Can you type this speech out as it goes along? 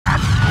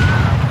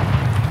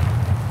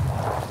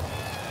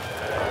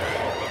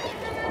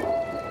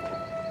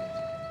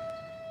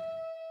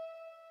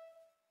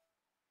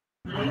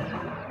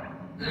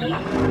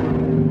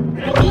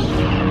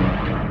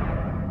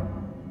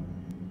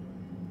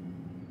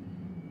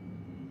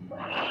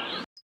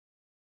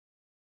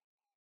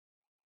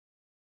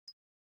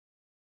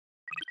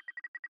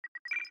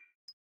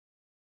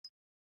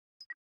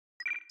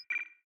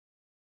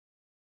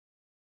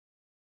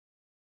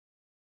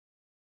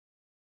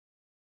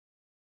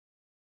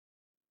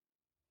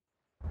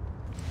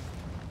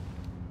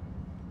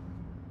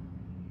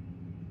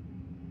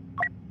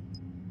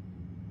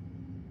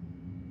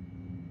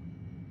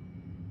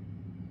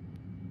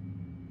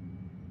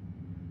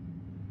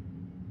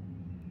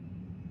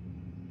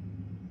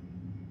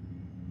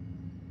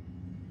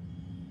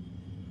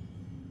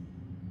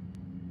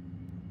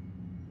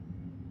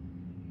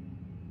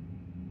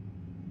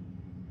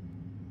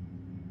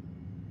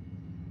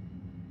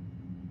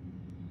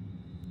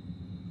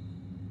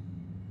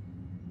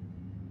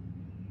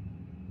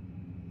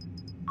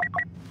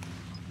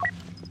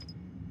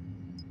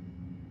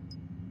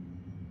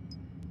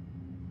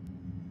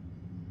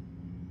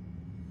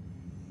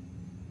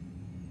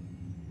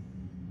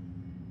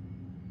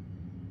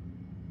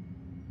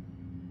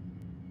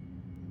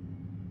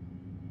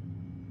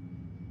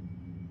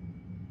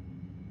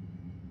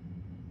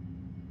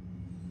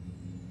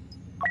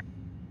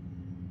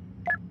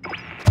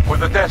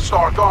the Death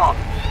Star gone,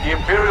 the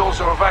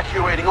Imperials are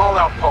evacuating all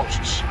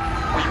outposts.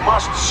 We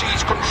must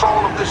seize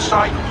control of this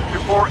site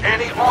before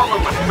any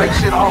armament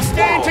makes it off-world.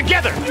 Stand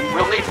together!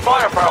 We'll need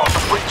firepower to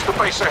breach the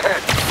base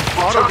ahead.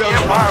 We'll turn the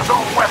Empire's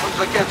own weapons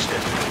against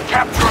it.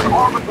 Capture an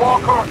armored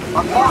walker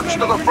and march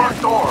to the front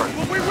door.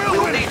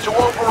 We'll need to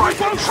override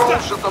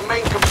controls at the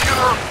main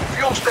computer,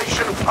 fuel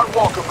station, and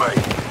walker bay.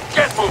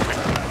 Get moving!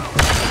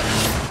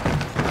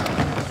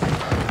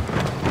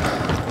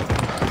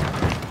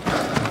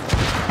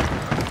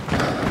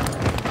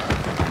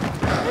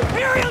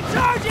 Imperial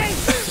charging!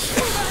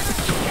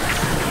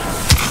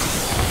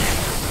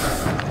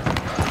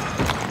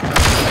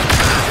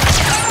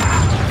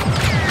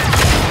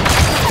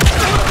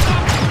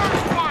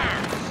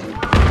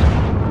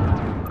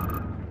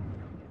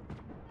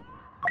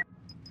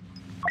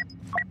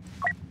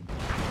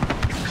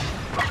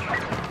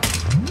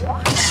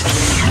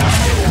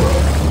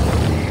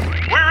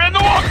 We're in the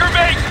walker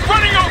bay!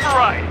 Running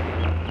override!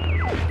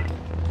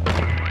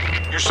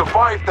 You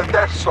survived the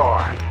Death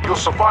Star. You'll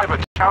survive a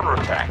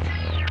counterattack.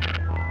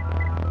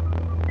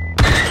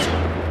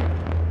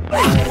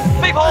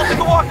 They've halted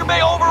the walker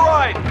bay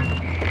override!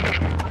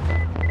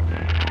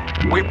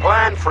 We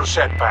planned for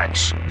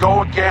setbacks.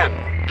 Go again.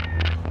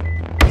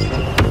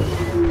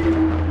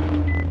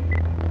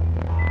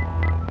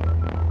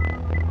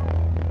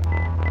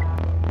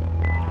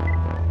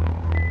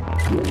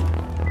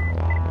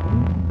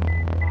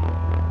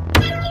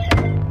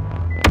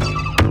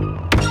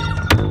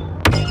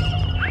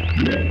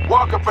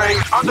 Walker Bay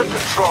under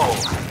control.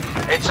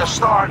 It's a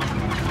start.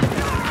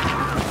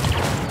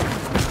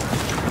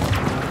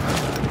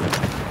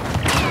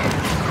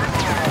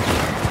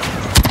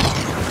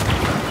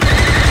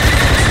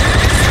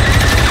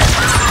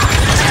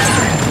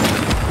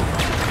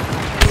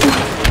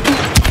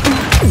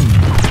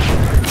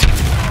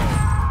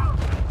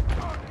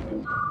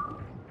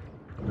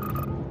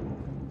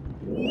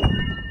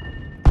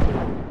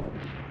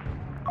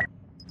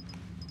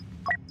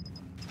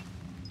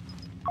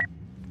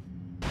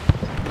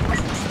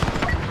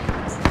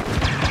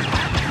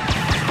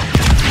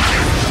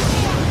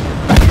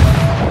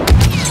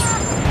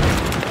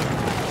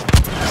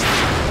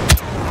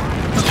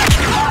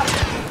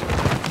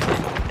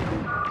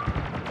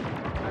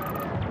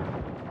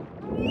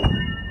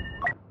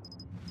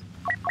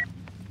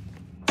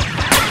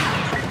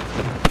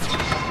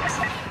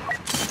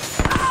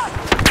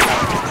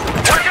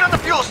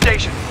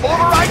 Station.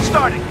 Override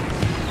starting.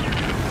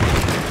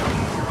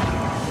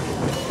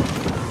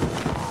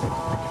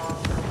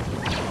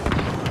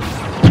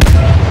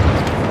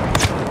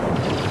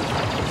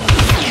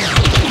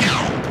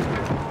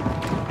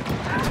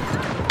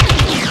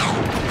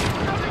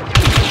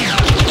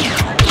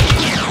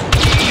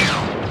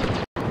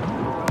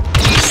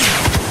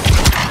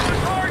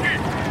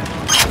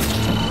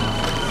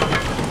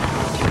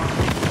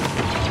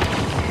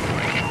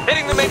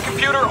 Hitting the main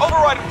computer.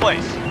 Override in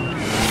place.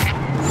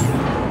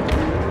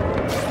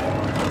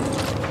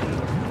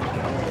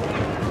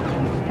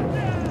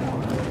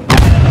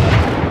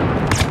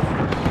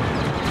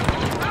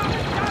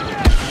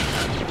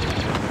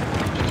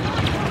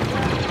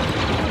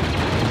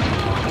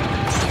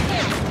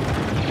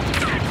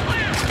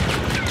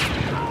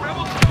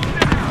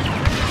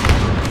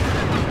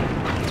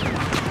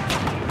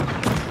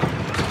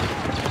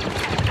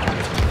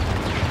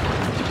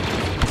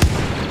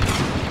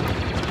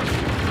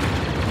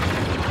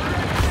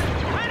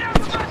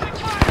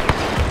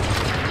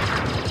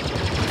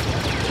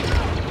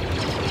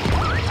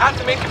 At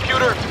the main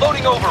computer,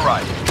 loading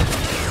override.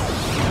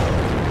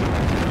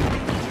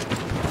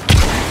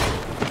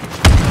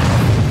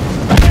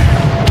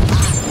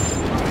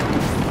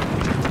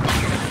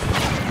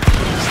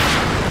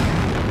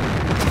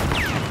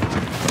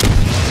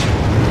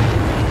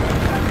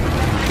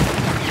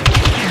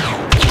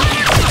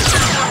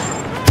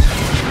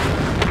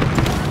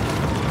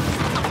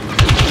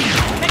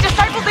 They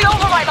disabled the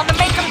override on the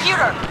main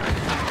computer.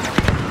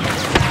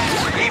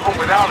 Even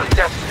without a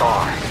Death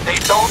Star, they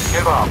don't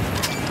give up.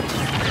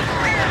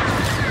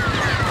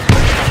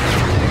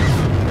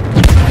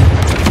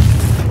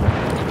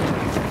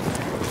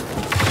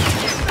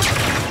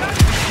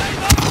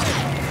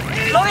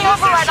 Loading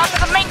override onto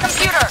the main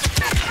computer.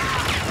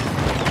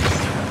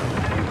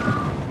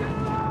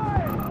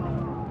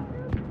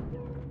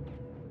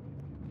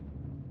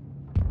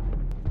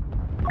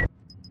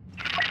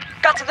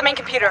 Got to the main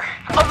computer.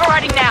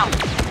 Overriding now.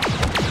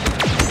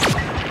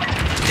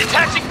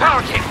 Detaching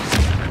power cables.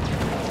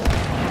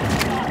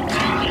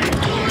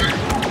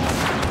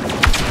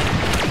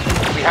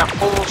 We have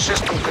full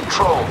system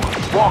control.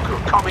 Walker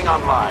coming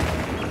online.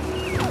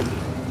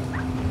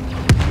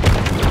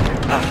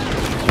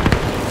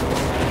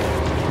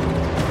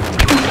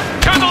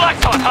 Turn the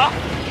lights on, huh?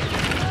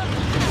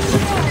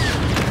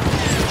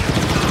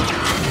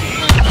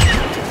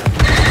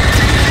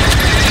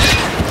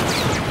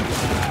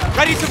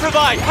 Ready to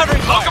provide.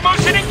 Hovering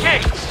locomotion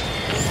engaged.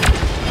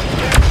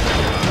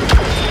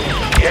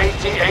 The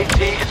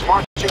AT-AT is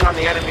marching on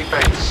the enemy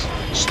base.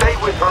 Stay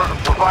with her and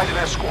provide an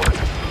escort.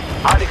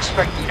 I'd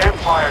expect the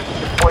Empire to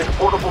deploy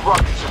portable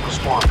rockets in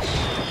response.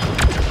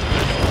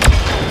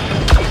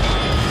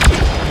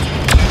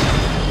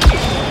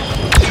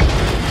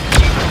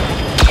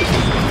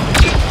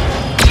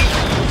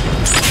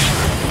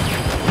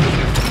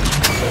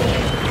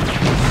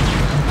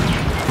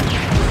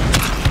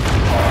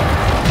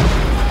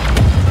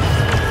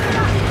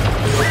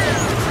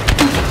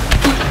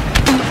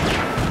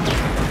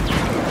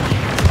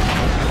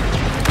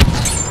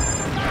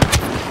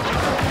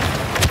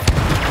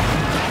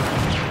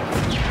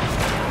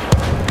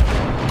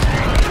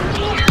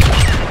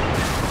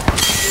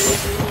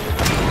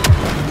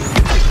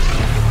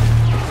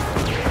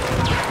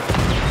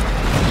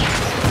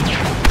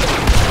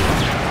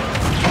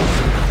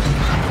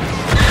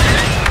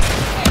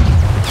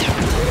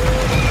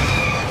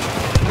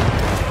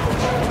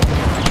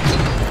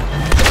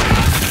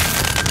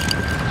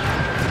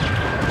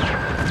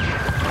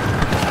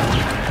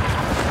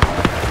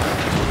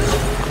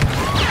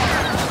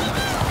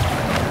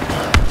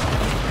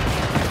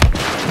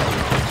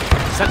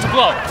 Set to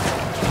blow.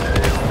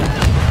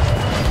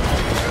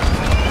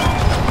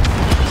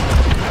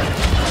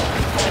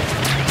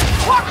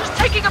 Walker's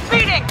taking a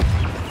beating!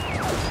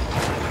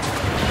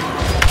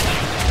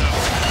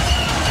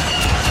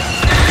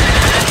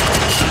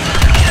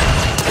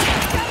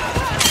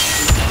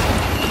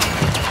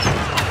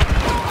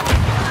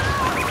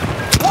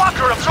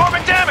 Walker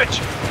absorbing damage!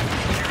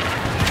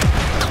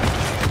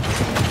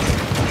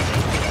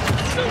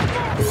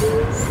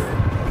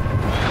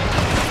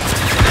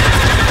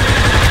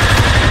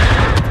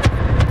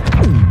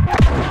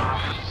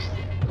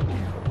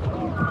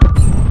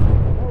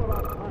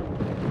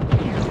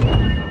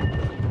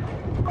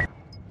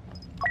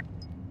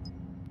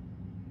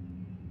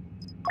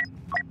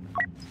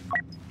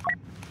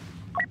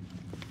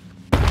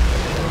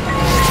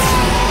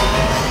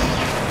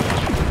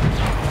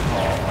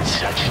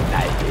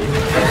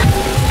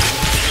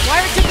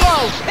 Wire to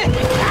blow!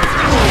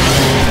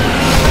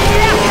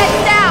 Yeah, head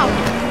down!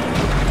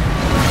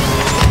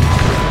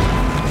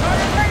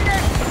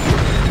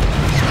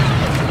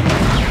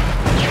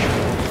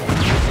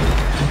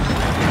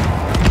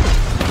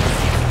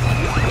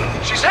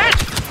 She's hit!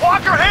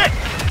 Walker hit!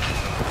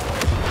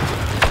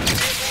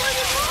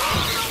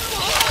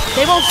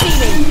 They won't see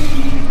me.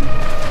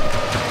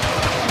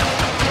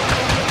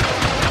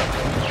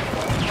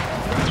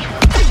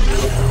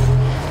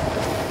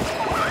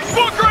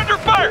 Walker under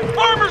fire!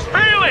 Armor's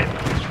peeling!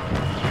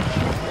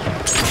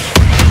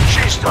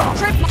 She's tough.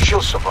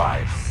 She'll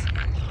survive.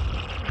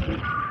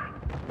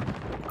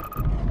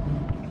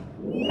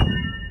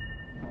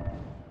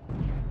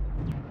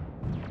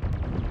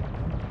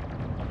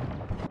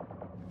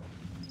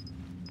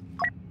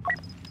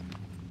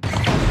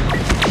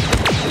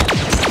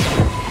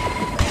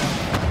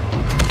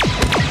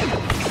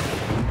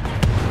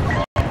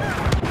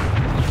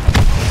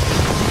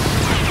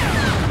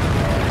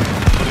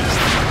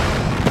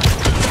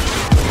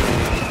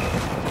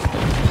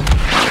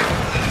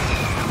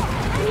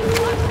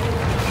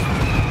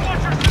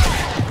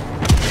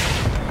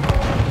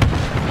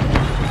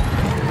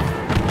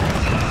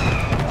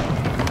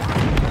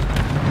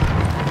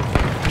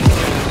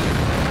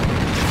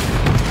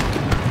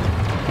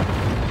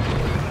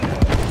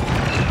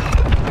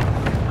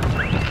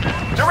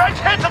 Direct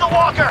hit to the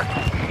walker!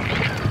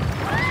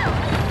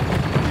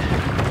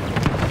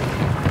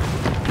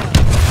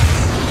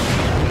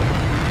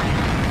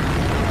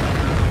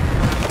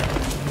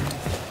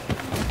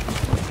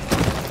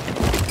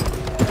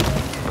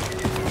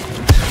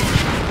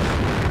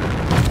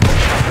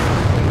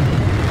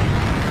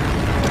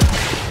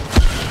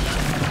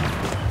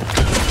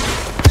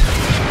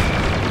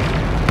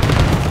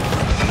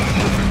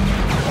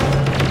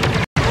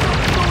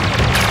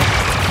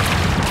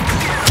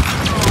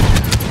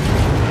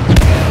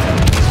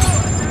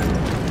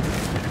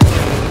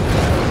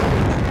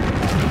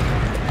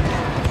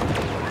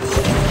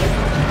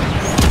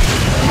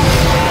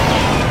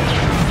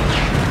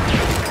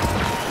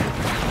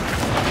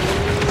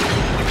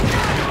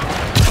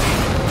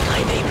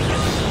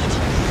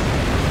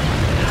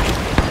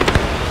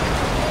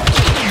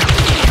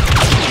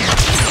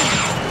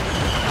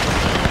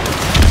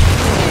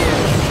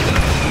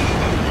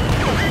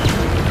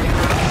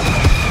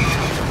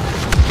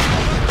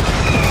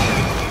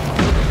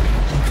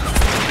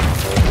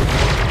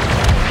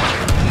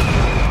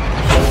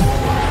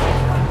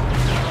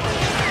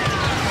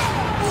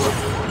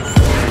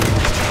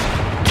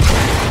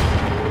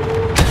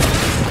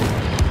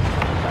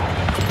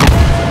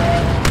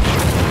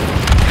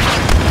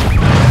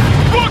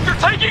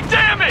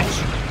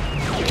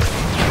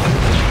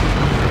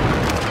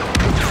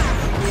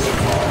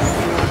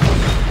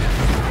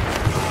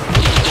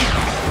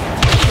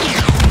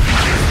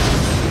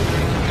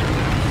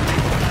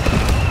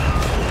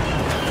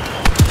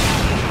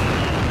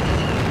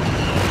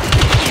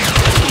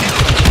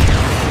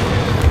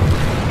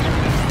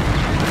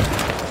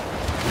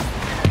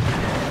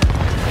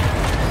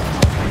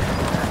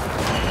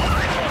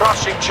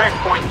 Crossing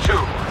checkpoint 2.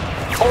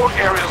 Whole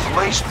area's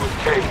laced with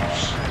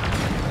caves.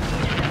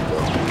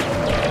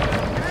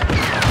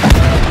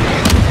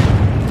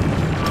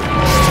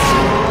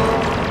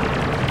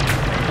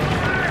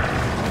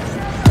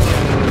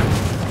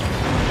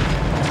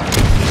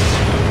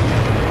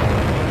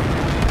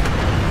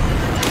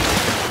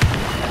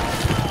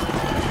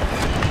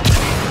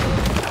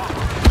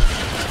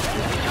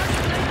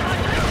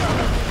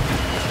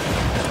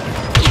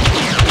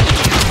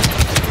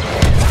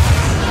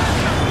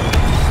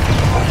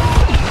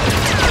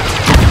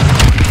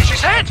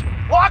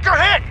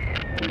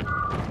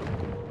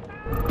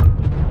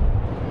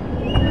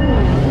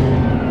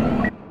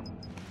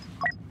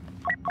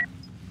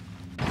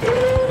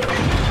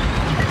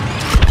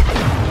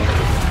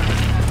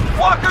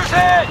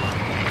 That's it!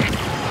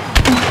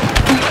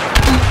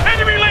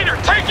 Enemy leader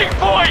taking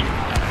point!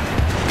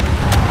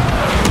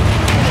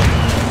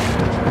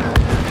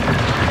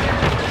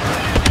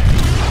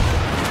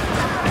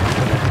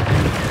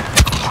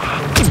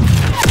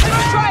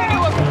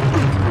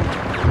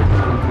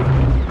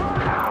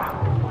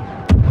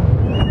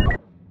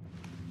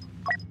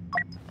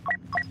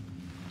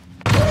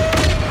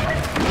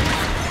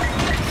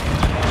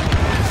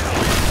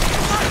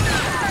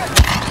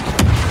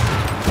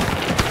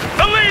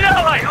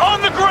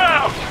 On the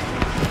ground!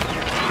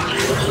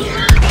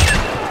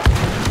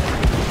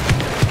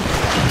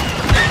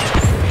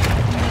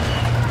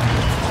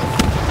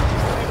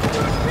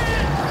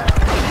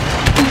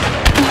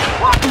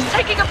 Walker's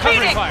taking a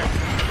beating! Fire.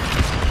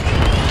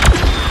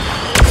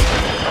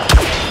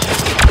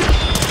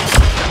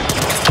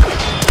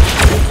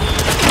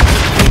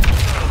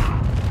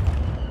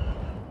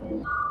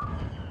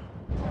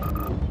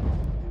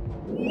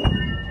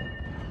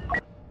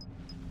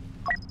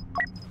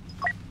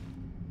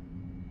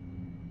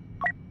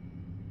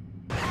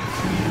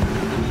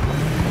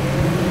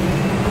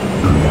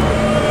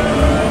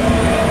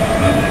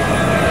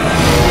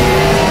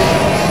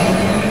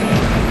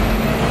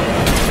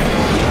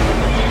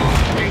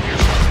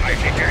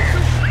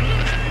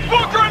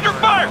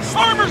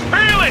 Armor's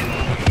peeling!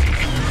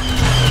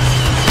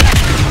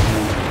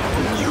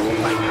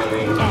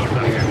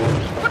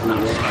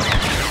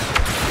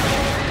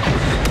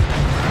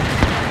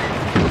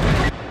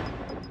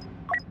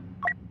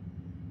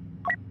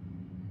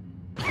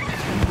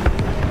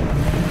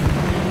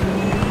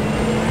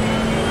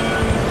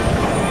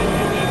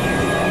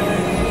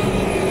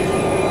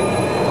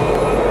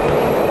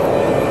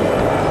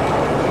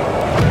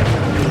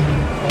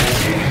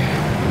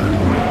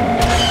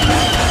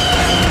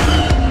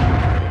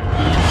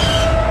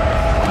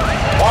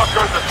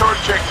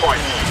 Checkpoint,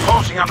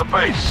 closing on the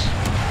base.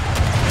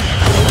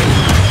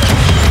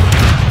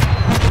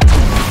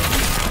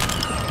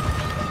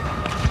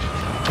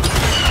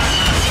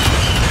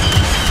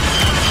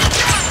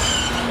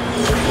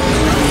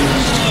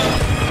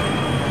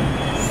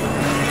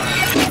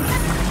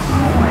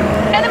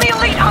 Enemy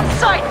elite on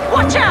sight!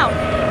 Watch out!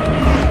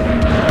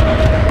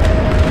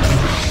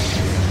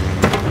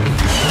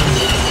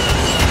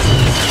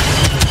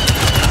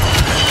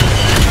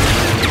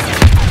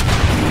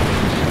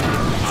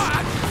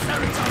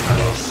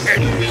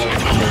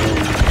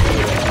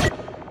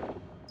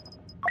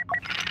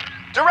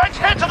 Direct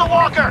hit to the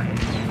walker!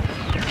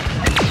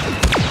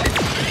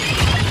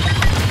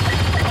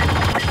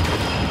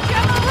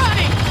 Get him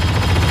running!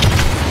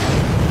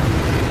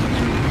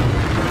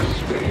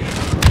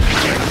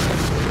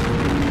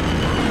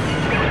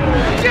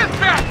 Get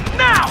back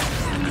now!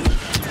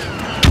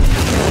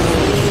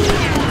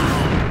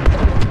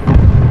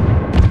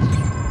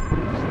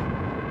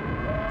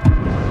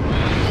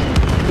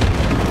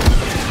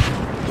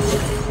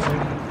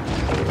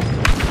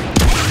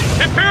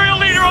 Imperial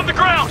leader on the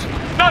ground!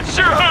 Not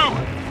sure who!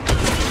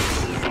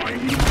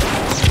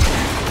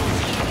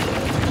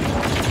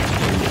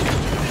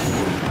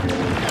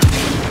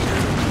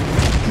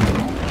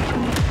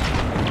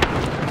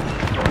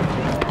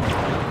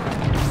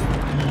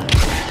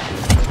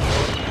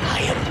 I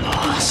am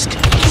lost,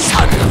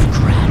 son of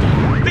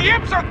crap. The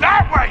imps are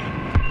that way!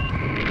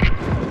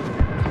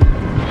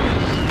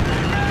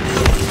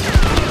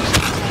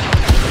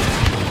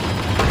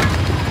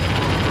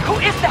 Who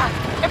is that?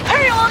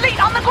 Imperial elite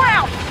on the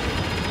ground!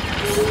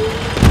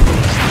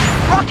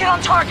 Rocket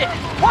on target!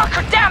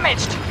 Walker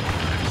damaged!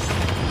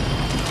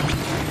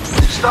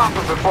 Stop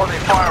them before they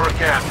fire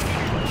again.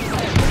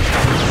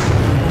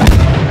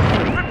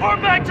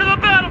 Report back to the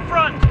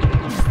battlefront!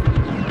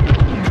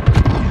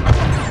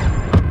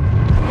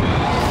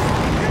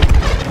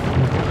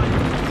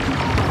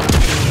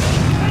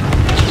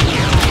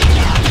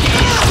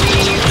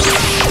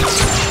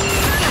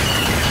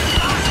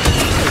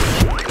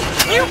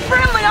 New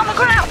friendly on the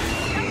ground!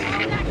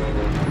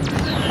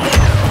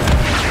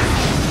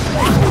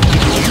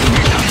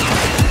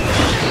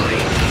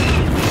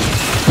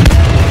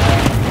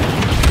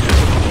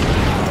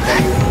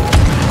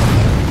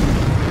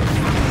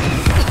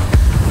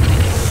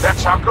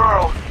 That's our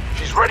girl.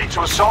 She's ready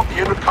to assault the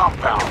inner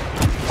compound.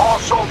 All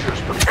soldiers,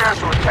 prepare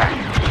to attack.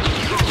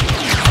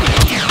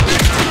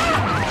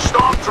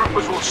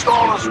 Stormtroopers will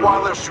stall us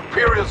while their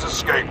superiors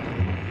escape.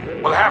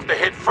 We'll have to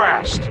hit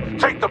fast.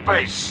 Take the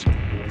base.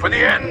 For the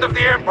end of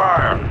the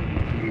Empire.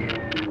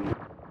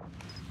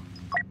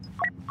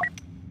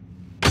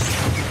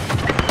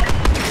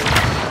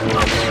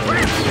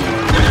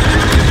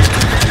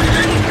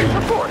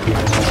 Report.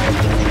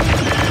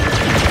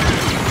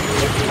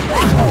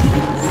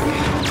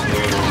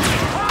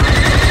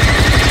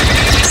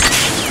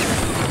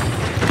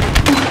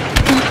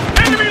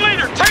 Enemy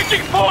leader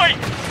taking point!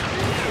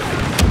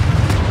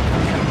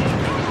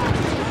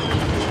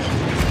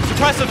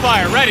 Suppressive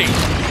fire, ready!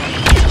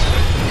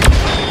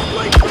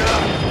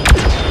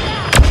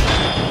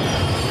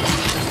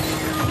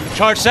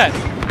 Charge set.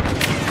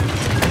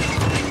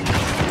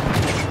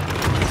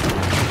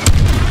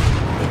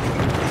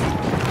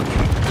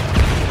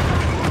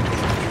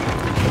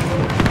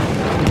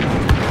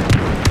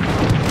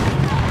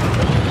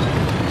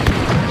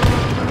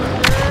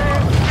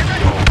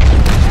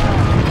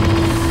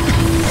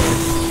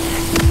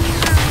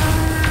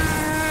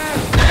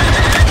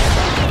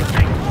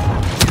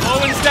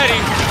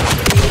 steady.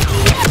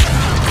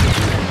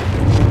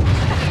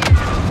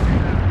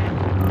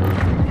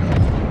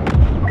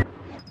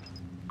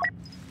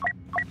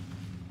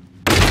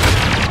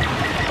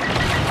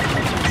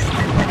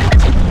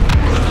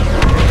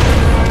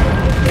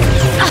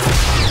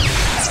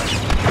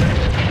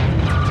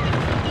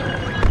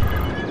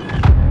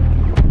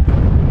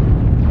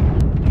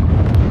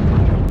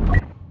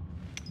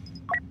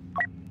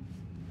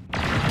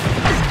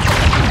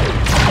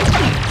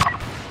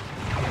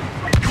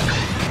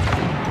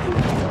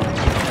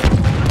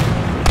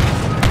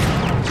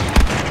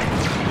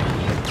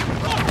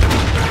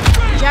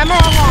 Jammer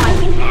online.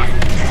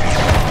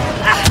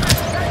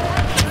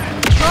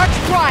 Charge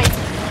prime.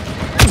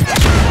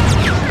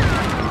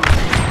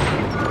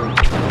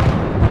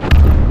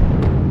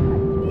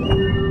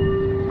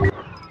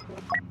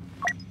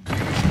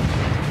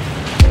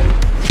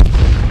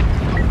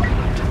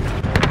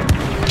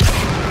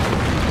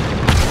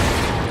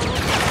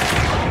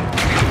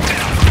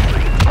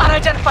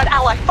 Unidentified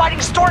ally fighting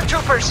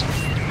stormtroopers.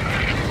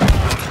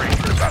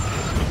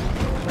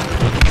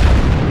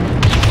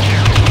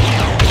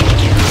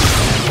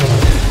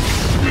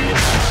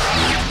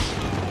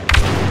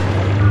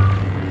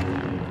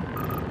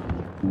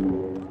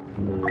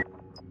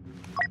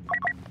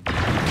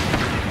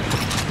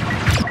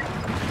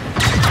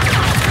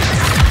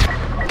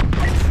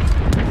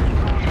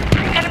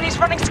 Enemies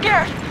running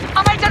scared.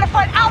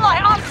 Unidentified ally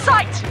on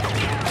sight.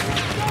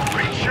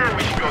 Pretty sure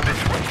we should go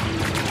this way.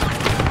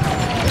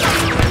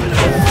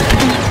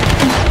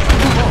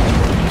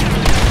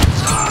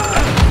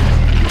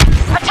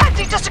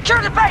 Attempting to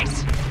secure the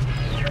base.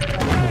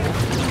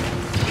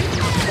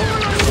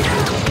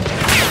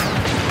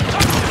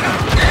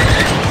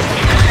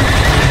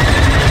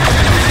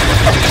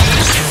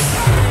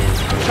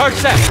 Charge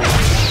set.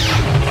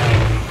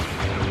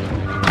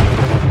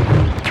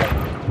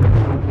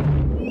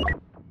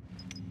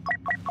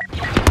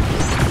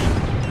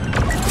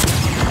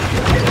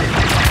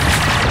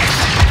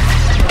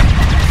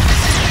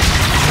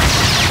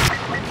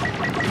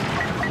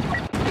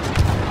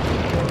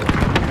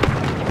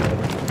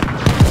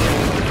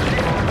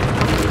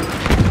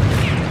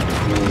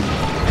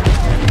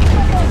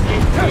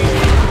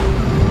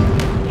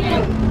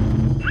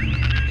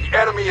 The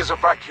enemy is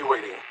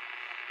evacuating.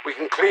 We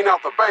can clean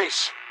out the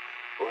base,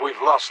 but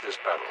we've lost this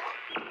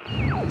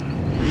battle.